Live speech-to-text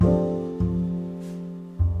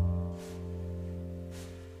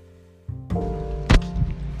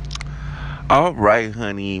All right,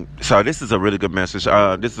 honey. So this is a really good message.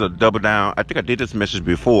 This is a double down. I think I did this message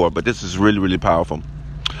before, but this is really, really powerful.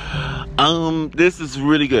 This is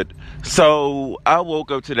really good. So I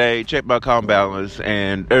woke up today, checked my account balance,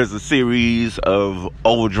 and there's a series of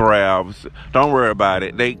overdrafts. Don't worry about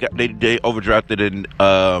it. They overdrafted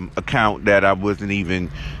an account that I wasn't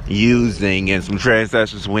even using, and some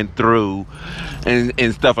transactions went through,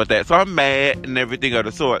 and stuff like that. So I'm mad and everything of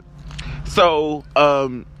the sort. So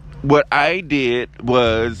what I did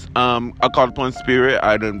was I called upon spirit.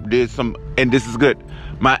 I did some, and this is good.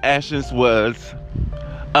 My actions was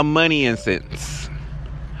a money incense.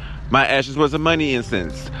 My ashes was a money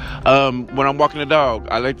incense. When I'm walking the dog,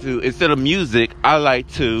 I like to, instead of music, I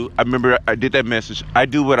remember I did that message. I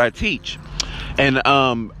do what I teach. And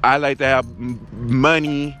I like to have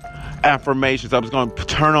money affirmations. I was going to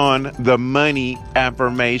turn on the money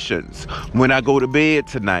affirmations when I go to bed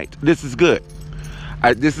tonight. This is good.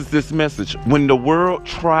 This is this message. When the world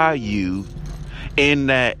try you in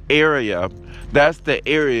that area, that's the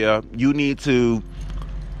area you need to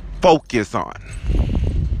focus on.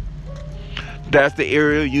 That's the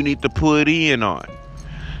area you need to put in on.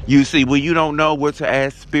 You see, when you don't know what to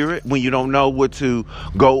ask spirit, when you don't know what to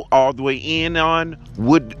go all the way in on,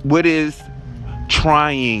 what is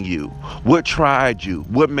trying you? What tried you?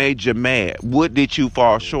 What made you mad? What did you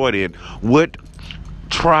fall short in? What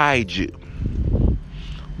tried you?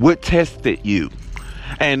 What tested you?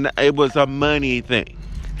 And it was a money thing.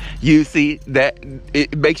 You see, that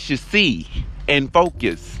it makes you see and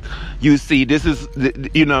focus. You see, this is, the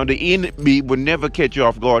enemy will never catch you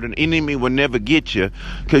off guard. An enemy will never get you,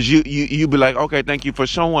 because you be like, okay, thank you for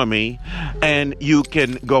showing me. And you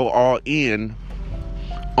can go all in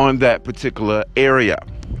on that particular area.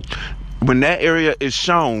 When that area is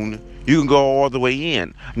shown, you can go all the way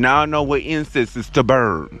in. Now I know what incenses to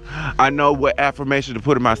burn. I know what affirmation to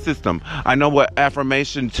put in my system. I know what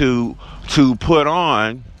affirmation to put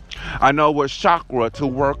on. I know what chakra to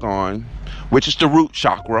work on, which is the root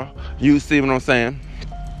chakra. You see what I'm saying?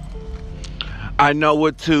 I know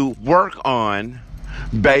what to work on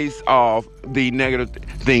based off the negative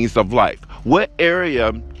things of life. What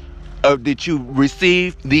area did you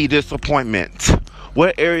receive the disappointment?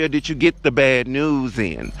 What area did you get the bad news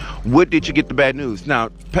in? What did you get the bad news? Now,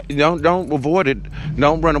 don't avoid it.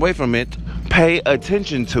 Don't run away from it. Pay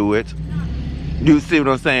attention to it. You see what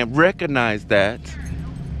I'm saying? Recognize that.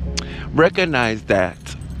 Recognize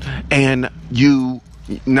that. And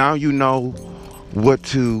now you know what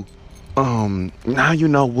to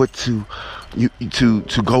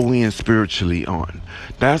to go in spiritually on.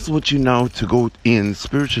 That's what you know to go in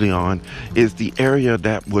spiritually on, is the area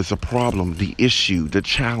that was a problem, the issue, the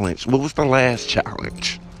challenge. What was the last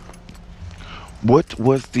challenge? What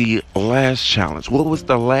was the last challenge? What was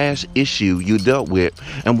the last issue you dealt with?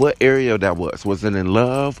 And what area that was? Was it in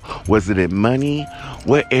love? Was it in money?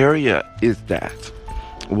 What area is that?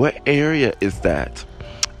 What area is that?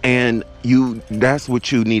 And that's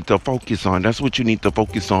what you need to focus on. That's what you need to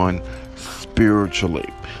focus on spiritually.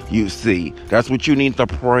 You see, that's what you need to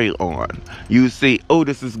pray on. You see, oh,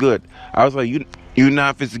 this is good. I was like, you're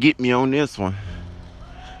not supposed to get me on this one.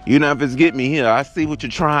 You're not supposed to get me here. I see what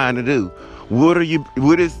you're trying to do. What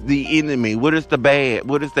is the enemy? What is the bad?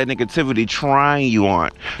 What is that negativity trying you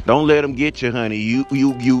on? Don't let them get you, honey. You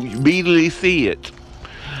immediately see it.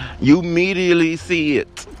 You immediately see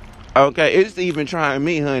it. Okay, it's even trying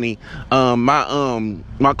me, honey.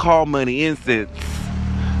 My call money incense.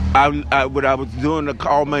 When I was doing the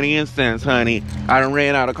call money incense, honey, I done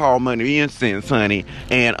ran out of call money incense, honey,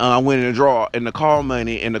 and I went in the drawer, and the call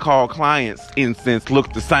money and the call clients incense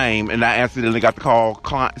looked the same, and I accidentally got the call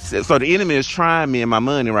client. So the enemy is trying me and my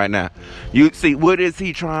money right now. You see, what is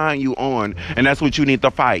he trying you on? And that's what you need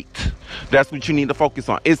to fight. That's what you need to focus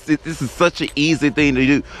on. This is such an easy thing to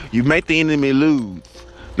do. You make the enemy lose.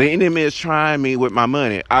 The enemy is trying me with my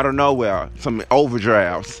money out of nowhere, some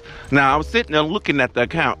overdrafts. Now, I was sitting there looking at the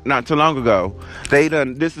account not too long ago.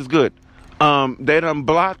 This is good. They done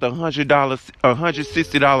blocked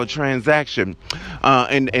 $160 transaction.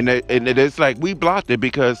 And it's like, we blocked it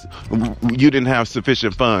because you didn't have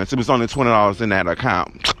sufficient funds. It was only $20 in that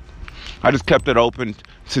account. I just kept it open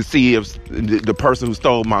to see if the person who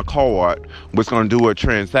stole my card was going to do a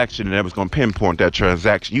transaction, and that was going to pinpoint that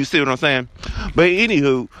transaction. You see what I'm saying? But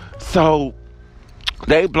anywho, so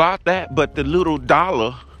they blocked that, but the little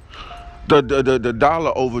dollar, the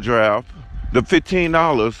dollar overdraft, the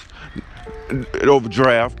 $15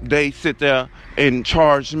 overdraft, they sit there and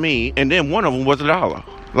charge me, and then one of them was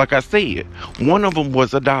 $1. Like I said, one of them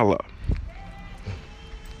was $1.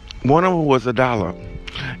 One of them was $1.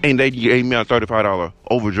 And they gave me a $35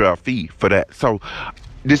 overdraft fee for that. So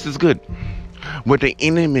this is good. What the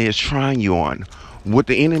enemy is trying you on, what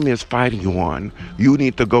the enemy is fighting you on, you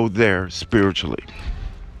need to go there spiritually.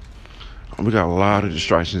 We got a lot of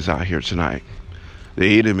distractions out here tonight.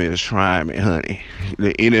 The enemy is trying me, honey.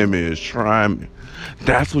 The enemy is trying me.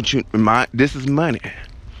 That's what this is money.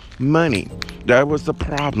 Money. That was the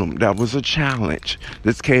problem. That was a challenge.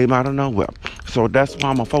 This came out of nowhere. So that's what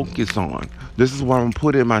I'm going to focus on. This is what I'm going to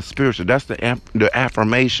put in my spiritual. That's the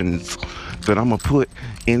affirmations that I'm going to put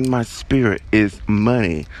in my spirit is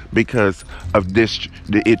money because of this.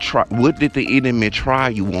 What did the enemy try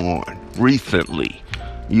you on recently?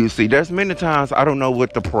 You see, there's many times I don't know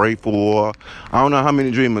what to pray for. I don't know how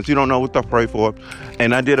many dreamers. You don't know what to pray for.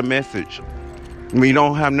 And I did a message. When you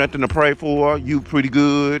don't have nothing to pray for, you pretty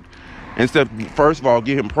good. Instead, first of all,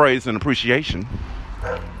 give him praise and appreciation.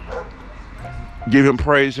 Give him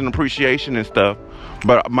praise and appreciation and stuff.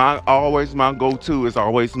 But my go-to is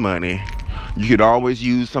always money. You could always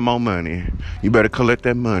use some more money. You better collect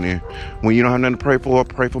that money. When you don't have nothing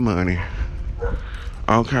to pray for money.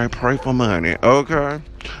 Okay, pray for money. Okay.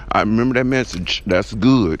 I remember that message. That's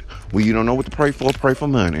good. When you don't know what to pray for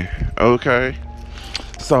money. Okay.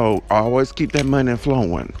 So always keep that money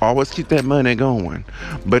flowing. Always keep that money going.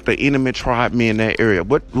 But the enemy tried me in that area.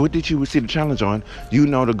 What did you receive the challenge on? You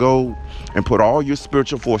know to go and put all your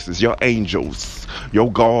spiritual forces, your angels,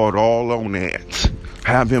 your God all on that.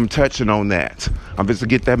 Have him touching on that. I'm just to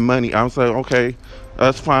get that money. I'm saying, okay,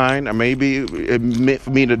 that's fine. Maybe it meant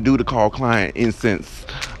for me to do the call client instance.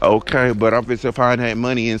 Okay, but I'm just to find that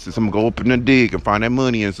money instance. I'm going to go open the dig and find that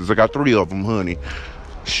money instance. I got 3 of them, honey.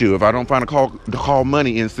 Sure, if I don't find the call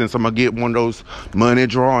money instance, I'm gonna get one of those money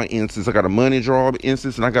draw instances. I got a money draw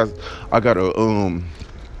instance, and I got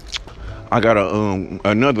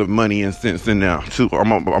another money instance in there too.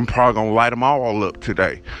 I'm probably gonna light them all up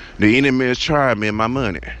today. The enemy is trying me and my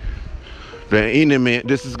money. The enemy,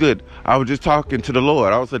 this is good. I was just talking to the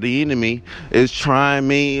Lord. I was like, the enemy is trying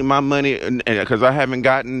me and my money, because I haven't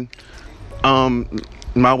gotten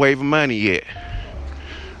my wave of money yet.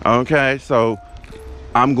 Okay, so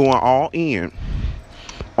I'm going all in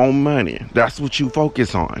on money. That's what you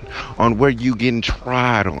focus on where you getting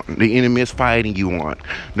tried on. The enemy is fighting you on.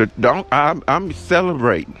 I'm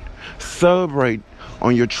celebrate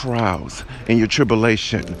on your trials and your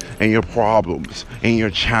tribulation and your problems and your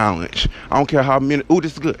challenge. I don't care how many. Ooh,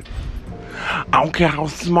 this is good. I don't care how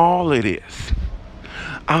small it is.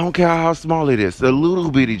 I don't care how small it is. A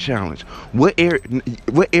little bitty challenge. What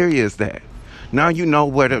area is that? Now you know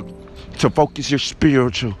where to focus your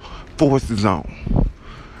spiritual forces on.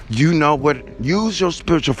 You know use your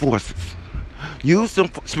spiritual forces. Use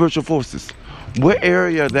some spiritual forces. What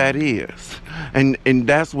area that is. And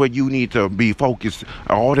that's where you need to be focused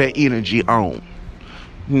all that energy on.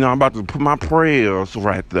 You know, I'm about to put my prayers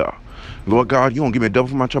right there. Lord God, you won't give me double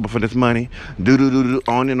for my trouble for this money. Do,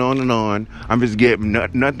 on and on and on. I'm just getting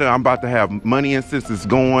nothing. I'm about to have money and sisters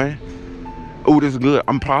going. Oh, this is good.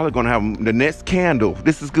 I'm probably going to have the next candle.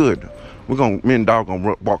 This is good. Me and Dog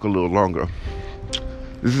gonna walk a little longer.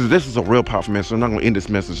 This is a real powerful message. I'm not gonna end this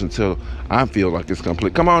message until I feel like it's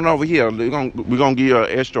complete. Come on over here. We're gonna give you an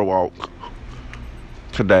extra walk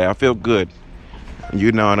today. I feel good.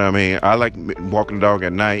 You know what I mean? I like walking the dog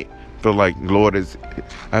at night. Feel like the Lord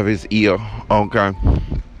have his ear. Okay.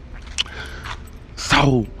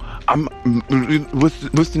 So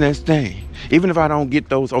what's the next thing? Even if I don't get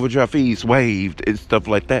those overdraft fees waived and stuff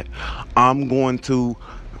like that, I'm going to.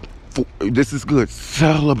 This is good.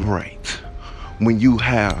 Celebrate when you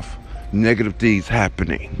have negative things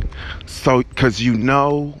happening. So, because you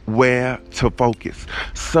know where to focus.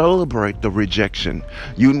 Celebrate the rejection.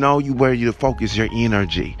 You know where you focus your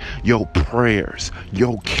energy, your prayers,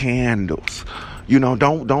 your candles. You know,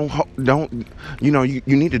 don't, you know, you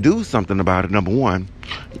need to do something about it, number one.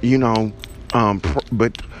 You know,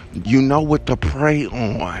 but you know what to pray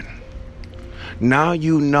on. Now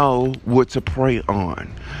you know what to pray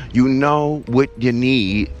on. You know what you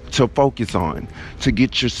need to focus on to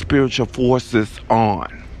get your spiritual forces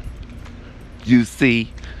on. You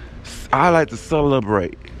see, I like to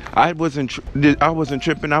celebrate. I wasn't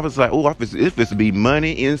tripping. I was like, oh, if it's be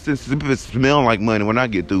money instance, if it smell like money when I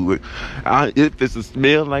get through it. If it's a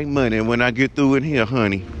smell like money when I get through it here,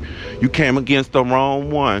 honey. You came against the wrong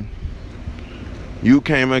one. You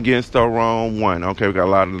came against the wrong one. Okay, we got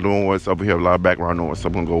a lot of noise over here, a lot of background noise. So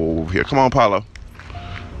I'm going to go over here. Come on, Paulo.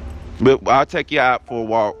 But I'll take you out for a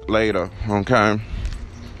walk later, okay?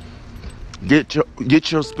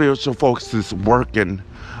 Get your spiritual focuses working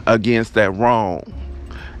against that wrong.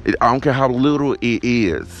 I don't care how little it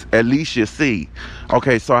is. At least you see.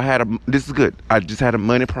 Okay, so this is good. I just had a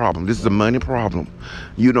money problem. This is a money problem.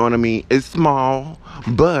 You know what I mean? It's small,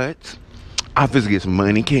 but Obviously, get some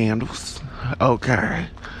money candles. Okay.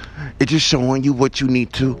 It's just showing you what you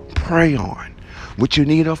need to pray on, what you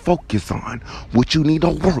need to focus on, what you need to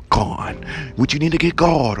work on, what you need to get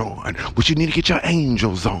God on, what you need to get your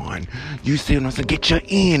angels on. You see what I'm saying? Get your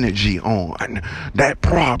energy on that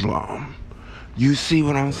problem. You see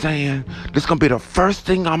what I'm saying? This gonna be the first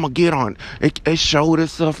thing I'm gonna get on. It showed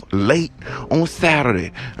itself late on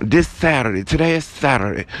Saturday. This Saturday. Today is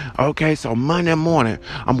Saturday. Okay, so Monday morning,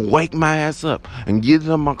 I'm gonna wake my ass up and give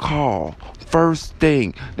them a call. First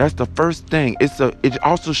thing. That's the first thing. It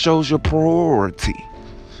also shows your priority.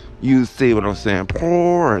 You see what I'm saying?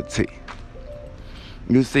 Priority.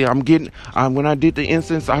 You see, when I did the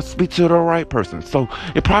incense, I speak to the right person. So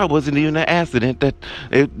it probably wasn't even an accident that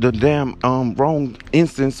the damn wrong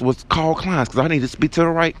incense was called clients, because I need to speak to the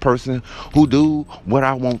right person who do what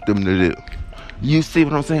I want them to do. You see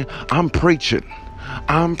what I'm saying? I'm preaching.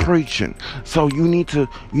 So you need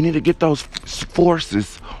to get those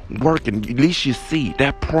forces working. At least you see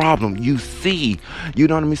that problem. You see, you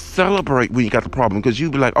know what I mean? Celebrate when you got the problem, because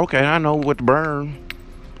you be like, okay, I know what to burn.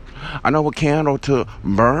 I know what candle to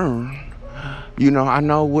burn. You know, I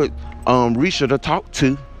know what Risha to talk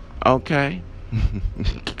to. Okay.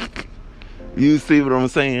 You see what I'm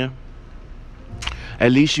saying?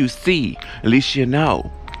 At least you see. At least you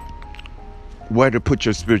know where to put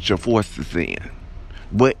your spiritual forces in.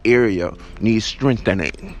 What area needs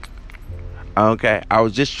strengthening. Okay. I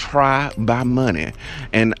was just tried by money.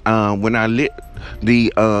 And when I lit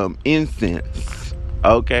the incense,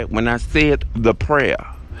 okay, when I said the prayer,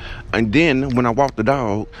 and then when I walk the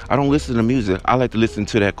dog, I don't listen to music. I like to listen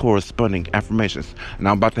to that corresponding affirmations. And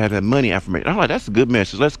I'm about to have that money affirmation. I'm like, that's a good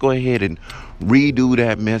message. Let's go ahead and redo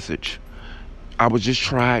that message. I was just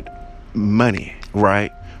tried money,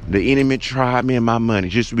 right? The enemy tried me and my money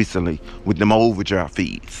just recently with them overdraft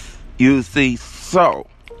fees. You see, so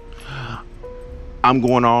I'm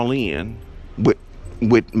going all in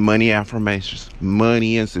with money affirmations,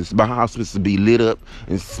 money incense. My house is to be lit up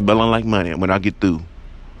and smelling like money when I get through.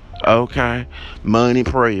 Okay, money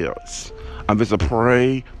prayers. I'm just to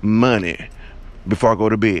pray money before I go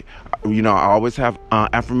to bed. You know, I always have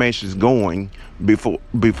affirmations going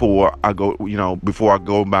before I go. You know, before I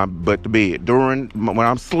go my butt to bed. When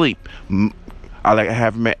I'm asleep, I like to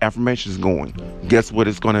have affirmations going. Guess what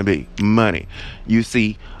it's going to be? Money. You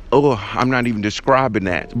see, I'm not even describing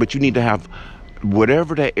that, but you need to have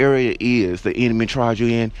whatever that area is the enemy tries you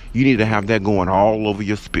in. You need to have that going all over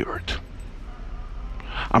your spirit.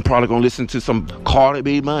 I'm probably going to listen to some Cardi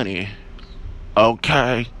B money.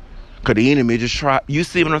 Okay. Because the enemy just tried. You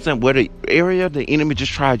see what I'm saying? Where the area the enemy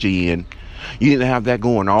just tried you in, you need to have that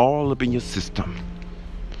going all up in your system.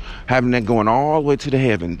 Having that going all the way to the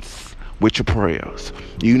heavens with your prayers.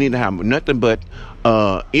 You need to have nothing but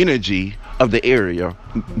energy of the area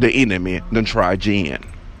the enemy done tried you in.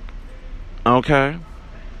 Okay?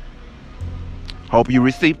 Hope you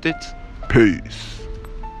received it. Peace.